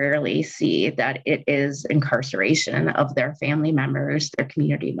 very rarely see that it is incarceration of their family members, their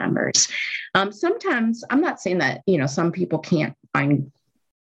community members. Sometimes, I'm not saying that, some people can't find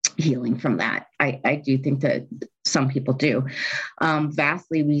healing from that. I do think that some people do.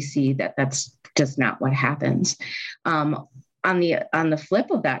 Vastly, we see that that's just not what happens. On the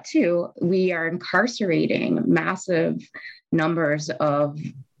flip of that too, we are incarcerating massive numbers of,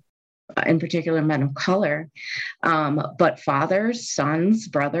 in particular, men of color, but fathers, sons,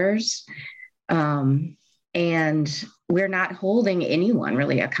 brothers, and we're not holding anyone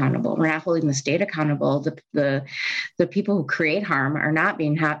really accountable. We're not holding the state accountable. The people who create harm are not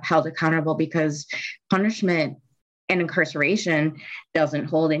being held accountable, because punishment and incarceration doesn't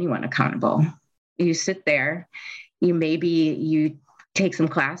hold anyone accountable. You sit there, you take some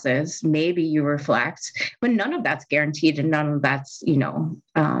classes, maybe you reflect, but none of that's guaranteed and none of that's,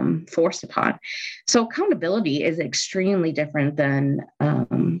 forced upon. So accountability is extremely different than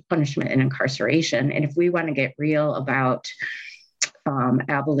punishment and incarceration. And if we want to get real about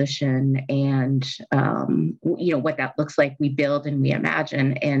abolition and what that looks like, we build and we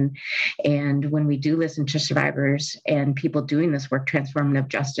imagine. And when we do listen to survivors and people doing this work, transformative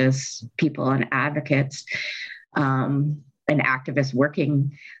justice people and advocates, and activists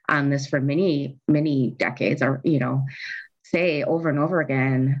working on this for many, many decades, or, say over and over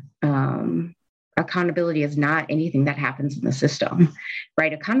again, accountability is not anything that happens in the system,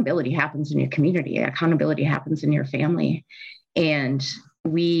 right? Accountability happens in your community. Accountability happens in your family. And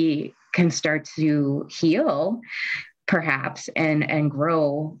we can start to heal perhaps and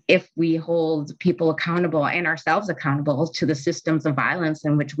grow if we hold people accountable and ourselves accountable to the systems of violence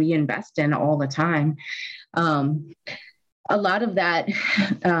in which we invest in all the time. A lot of that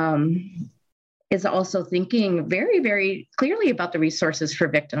is also thinking very, very clearly about the resources for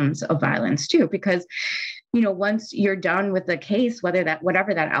victims of violence too, because, once you're done with the case,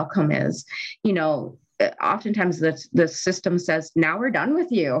 whatever that outcome is, oftentimes the system says, now we're done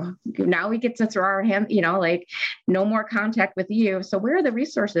with you. Now we get to throw our hand, no more contact with you. So where are the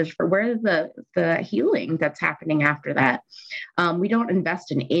resources where is the healing that's happening after that? We don't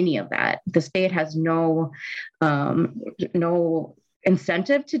invest in any of that. The state has no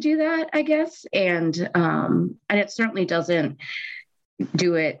incentive to do that, I guess. And it certainly doesn't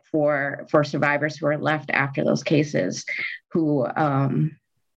do it for survivors who are left after those cases, who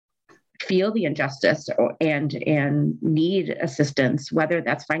feel the injustice and need assistance, whether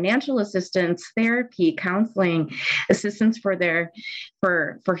that's financial assistance, therapy, counseling, assistance for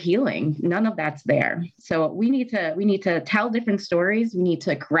healing. None of that's there. So we need to tell different stories. We need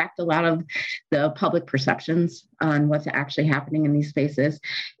to correct a lot of the public perceptions on what's actually happening in these spaces.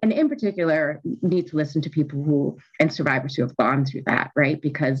 And in particular, need to listen to people and survivors who have gone through that, right?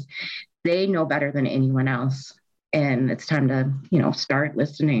 Because they know better than anyone else. And it's time to, start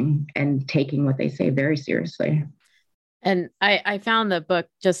listening and taking what they say very seriously. And I found the book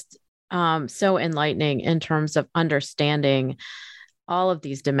just so enlightening in terms of understanding all of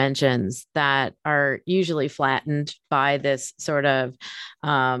these dimensions that are usually flattened by this sort of,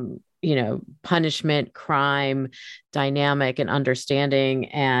 punishment, crime dynamic and understanding,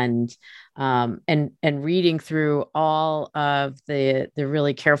 and reading through all of the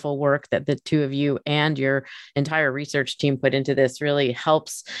really careful work that the two of you and your entire research team put into this really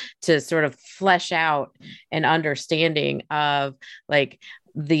helps to sort of flesh out an understanding of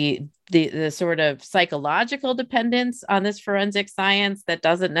the sort of psychological dependence on this forensic science that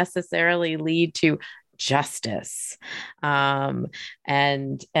doesn't necessarily lead to justice, and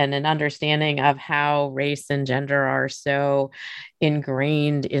an understanding of how race and gender are so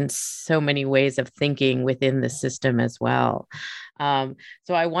ingrained in so many ways of thinking within the system as well. So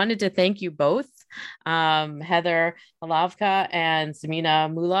I wanted to thank you both, Heather Malavka and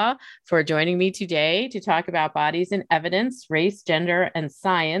Samina Mullah, for joining me today to talk about Bodies in Evidence, Race, Gender, and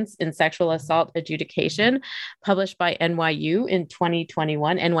Science in Sexual Assault Adjudication, published by NYU in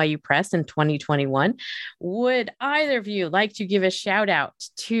 2021, NYU Press in 2021. Would either of you like to give a shout out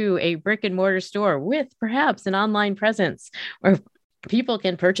to a brick and mortar store with perhaps an online presence where people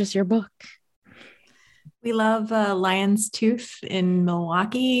can purchase your book? We love Lion's Tooth in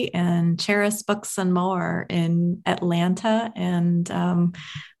Milwaukee and Cheris Books and More in Atlanta. And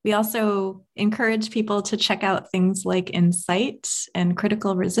we also encourage people to check out things like Insight and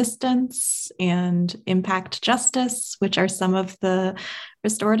Critical Resistance and Impact Justice, which are some of the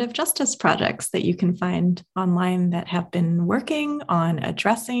restorative justice projects that you can find online that have been working on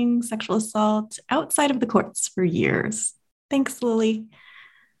addressing sexual assault outside of the courts for years. Thanks, Lily.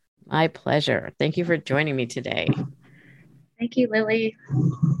 My pleasure. Thank you for joining me today. Thank you, Lily.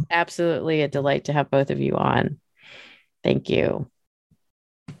 Absolutely a delight to have both of you on. Thank you.